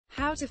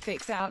How to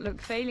fix Outlook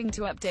failing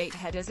to update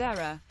headers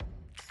error.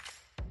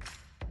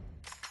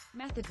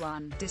 Method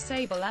 1.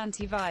 Disable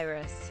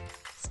antivirus.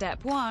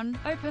 Step 1.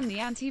 Open the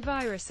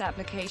antivirus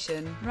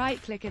application,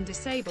 right-click and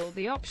disable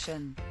the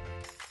option.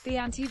 The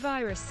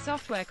antivirus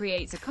software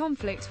creates a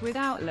conflict with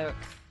Outlook.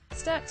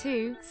 Step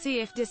 2. See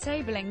if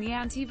disabling the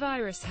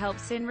antivirus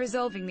helps in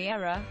resolving the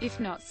error. If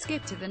not,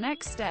 skip to the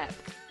next step.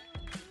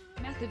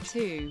 Method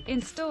 2.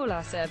 Install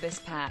our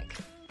service pack.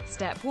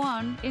 Step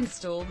 1.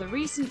 Install the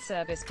recent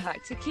service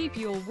pack to keep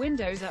your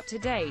Windows up to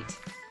date.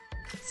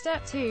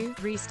 Step 2.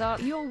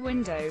 Restart your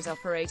Windows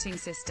operating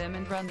system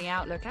and run the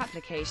Outlook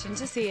application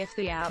to see if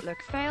the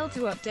Outlook failed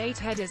to update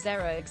headers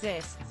error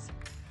exists.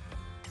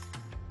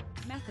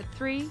 Method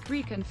 3.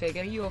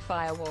 Reconfigure your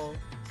firewall.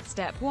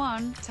 Step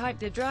 1. Type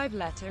the drive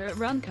letter at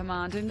run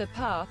command and the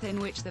path in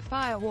which the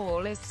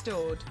firewall is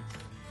stored.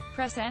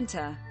 Press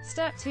enter.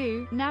 Step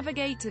 2.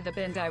 Navigate to the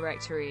bin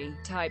directory,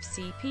 type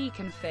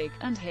cpconfig,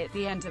 and hit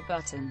the enter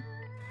button.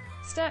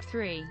 Step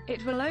 3.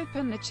 It will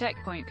open the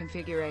checkpoint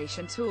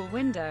configuration tool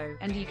window,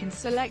 and you can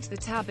select the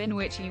tab in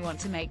which you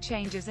want to make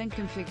changes and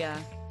configure.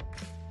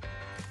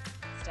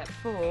 Step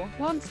 4.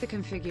 Once the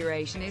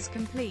configuration is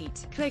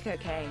complete, click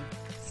OK.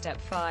 Step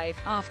 5.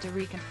 After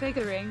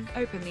reconfiguring,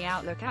 open the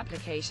Outlook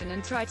application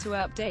and try to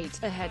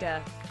update the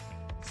header.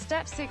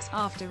 Step 6.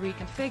 After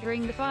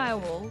reconfiguring the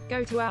firewall,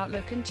 go to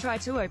Outlook and try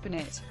to open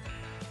it.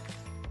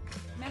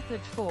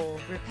 Method 4.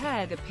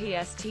 Repair the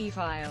PST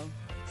file.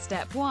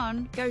 Step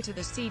 1. Go to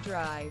the C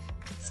drive.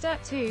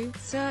 Step 2.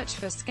 Search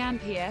for Scan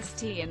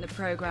PST in the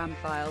Program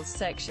Files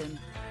section.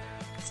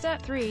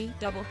 Step 3.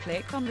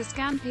 Double-click on the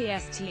Scan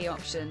PST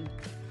option.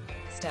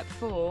 Step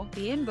 4.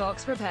 The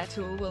Inbox Repair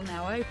tool will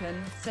now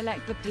open.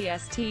 Select the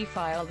PST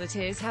file that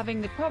is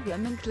having the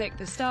problem and click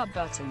the Start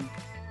button.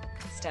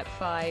 Step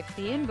 5.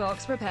 The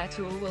Inbox Repair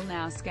tool will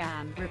now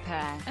scan,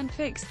 repair, and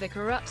fix the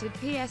corrupted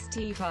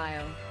PST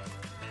file.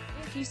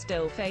 If you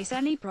still face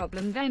any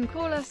problem, then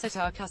call us at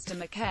our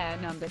customer care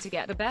number to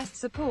get the best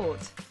support.